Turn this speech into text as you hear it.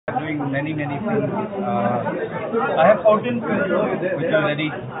doing many films. I have 14 films which are ready,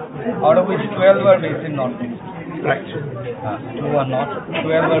 out of which 12 are based in Northeast. Right. 2 are not,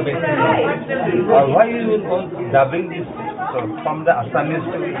 12 are based in Northeast. Why you will dubbing this from the Assamese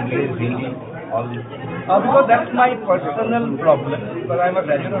to English, Hindi, all this? Because that's my personal problem. Because I'm a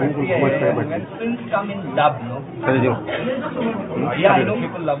graduate of ETV, when films come in dub, yeah, I know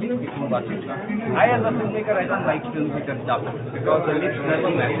people love it, people watch it. I as a filmmaker, I don't like films which are dubbed because the lips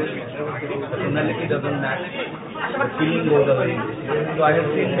never match, the tonality doesn't match, the feeling goes away. So I have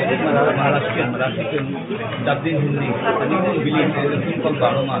seen many Marathi films dubbed in Hindi, and you won't believe there's a film called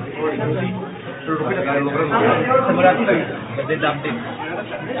Baromas in Hindi. It's a Marathi film, but they dubbed it.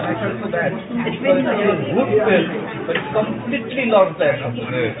 And I felt so bad. It's a good film, but it's completely lost that.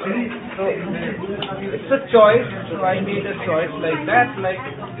 So it's a choice. So I made a choice like that, like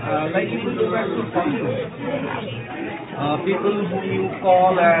people do back to Hollywood. People who you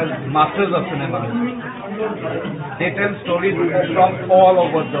call as masters of cinema. They tell stories from all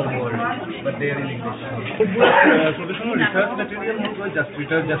over the world, but they are in English. So this is research material,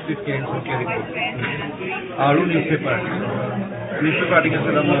 just it came from Kerry. Our newspaper articles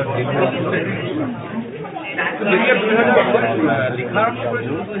are লিখাৰ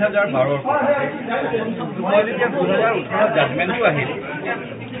কৰিছোঁ 2012 মই যেতিয়া 2018 জাজমেণ্টটো আহিল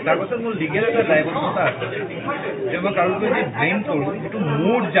তাৰপাছত মোৰ legal এটা দায়বদ্ধতা আছে যে মই কাৰোবাক যদি ব্লেম কৰোঁ সেইটো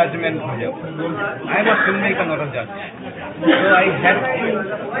মোৰ জাজমেণ্ট হৈ যাব I am a film maker not a জাজ so I had to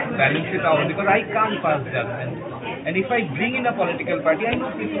balance it out because I can't pass judgment. And if I bring in a political party, I know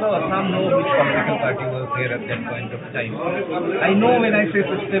people of Assam know which political party was there at that point of time. I know when I say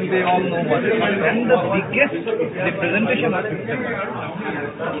system, they all know what it is. And the biggest representation of system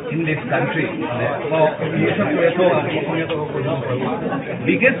in this country,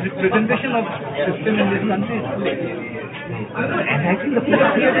 biggest representation of system in this country is police. And I think the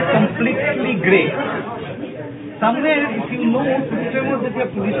police here is completely grey. Somewhere, if you know, system was that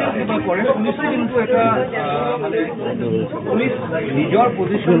police into police নিজৰ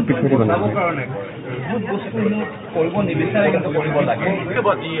position বচাব কাৰণে বহুত বস্তু কৰিব নিবিচাৰে কিন্তু কৰিব লাগে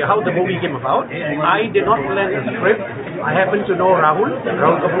about how the movie came about. I did not plan the script. I happen to know Rahul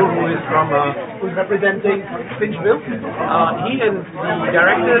Kapoor, who is who's representing Finchville. He and the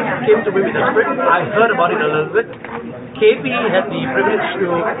director came to me with the script. I heard about it a little bit. KP had the privilege to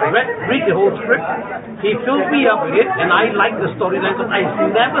read the whole script. He filled me up with it, and I liked the storyline because I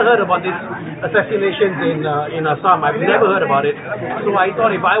never heard about this assassinations in Assam. I've never heard about it. So I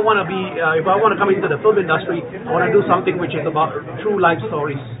thought if I want to come into the film industry, I want to do something which is about true life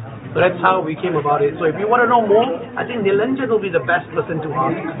stories. So that's how we came about it. So if you want to know more, I think Nilanjan will be the best person to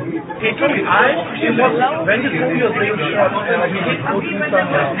ask. When this movie was being shot, he did go through some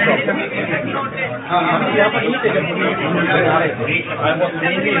problems. I was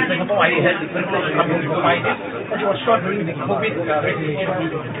mainly in Singapore. I had the privilege of coming to find it. It was shot during the COVID regulation.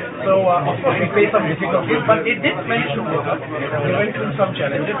 So of course we faced some difficulties, but it did manage to work out. We went through some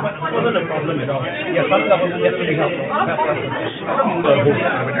challenges, but it wasn't a problem at all. Yeah, some government definitely helped.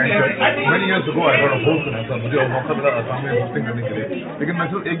 Many years ago, I got a host in Assam. मुझे मौका मिला असम में hosting करने के लिए, लेकिन मैं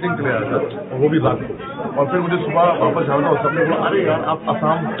सिर्फ एक दिन के लिए आया था और वो भी रात को. और फिर मुझे सुबह वापस जाना था और सबने बोला अरे यार आप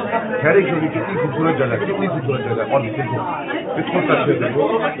असम ठहरे क्यों नहीं, कितनी खूबसूरत जगह और देखो इसको टच कर देखो.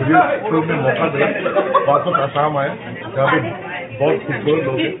 मुझे फिल्म में मौका मिला, वापस असम आए जहाँ पे बहुत खूबसूरत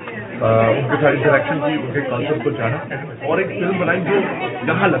लोग उनके साथ इंटरेक्शन की, उनके कॉन्सेप्ट को जाना और एक फिल्म बनाई जो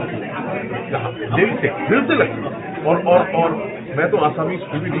यहाँ लगती है, यहाँ दिल से लगती है. और मैं तो आसामी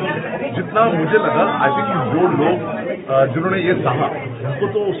स्कूल भी जितना मुझे लगा, आई थिंक जो लोग जिन्होंने ये चाहा उनको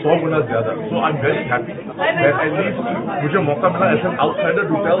तो 100 गुना ज्यादा. सो I am very happy that at least मुझे मौका मिला as an outsider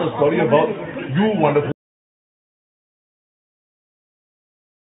to tell a story about you wonderful